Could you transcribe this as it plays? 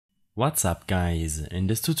What's up guys, in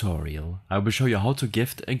this tutorial I will show you how to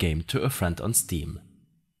gift a game to a friend on Steam.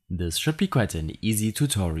 This should be quite an easy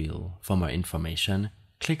tutorial. For more information,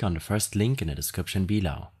 click on the first link in the description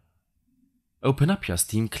below. Open up your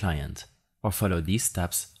Steam client, or follow these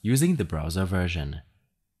steps using the browser version.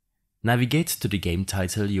 Navigate to the game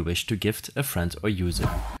title you wish to gift a friend or user.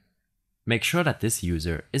 Make sure that this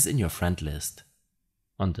user is in your friend list.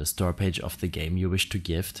 On the store page of the game you wish to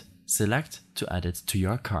gift, select to add it to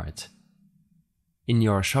your cart. In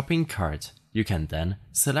your shopping cart, you can then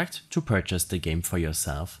select to purchase the game for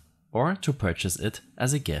yourself or to purchase it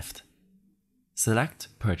as a gift. Select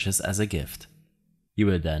Purchase as a gift. You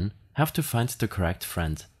will then have to find the correct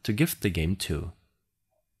friend to gift the game to.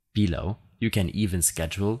 Below, you can even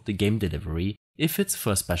schedule the game delivery if it's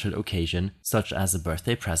for a special occasion, such as a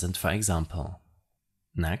birthday present for example.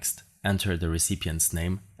 Next, enter the recipient's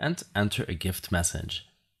name and enter a gift message.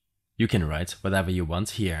 You can write whatever you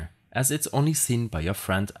want here, as it's only seen by your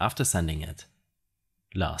friend after sending it.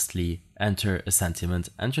 Lastly, enter a sentiment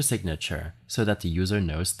and your signature so that the user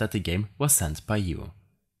knows that the game was sent by you.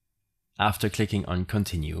 After clicking on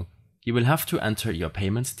Continue, you will have to enter your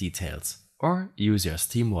payment details or use your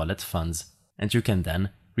Steam wallet funds, and you can then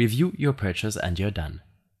review your purchase and you're done.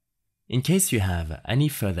 In case you have any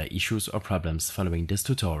further issues or problems following this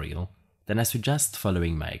tutorial, then I suggest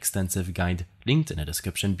following my extensive guide linked in the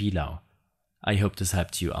description below. I hope this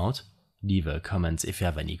helped you out. Leave a comment if you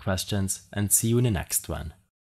have any questions, and see you in the next one.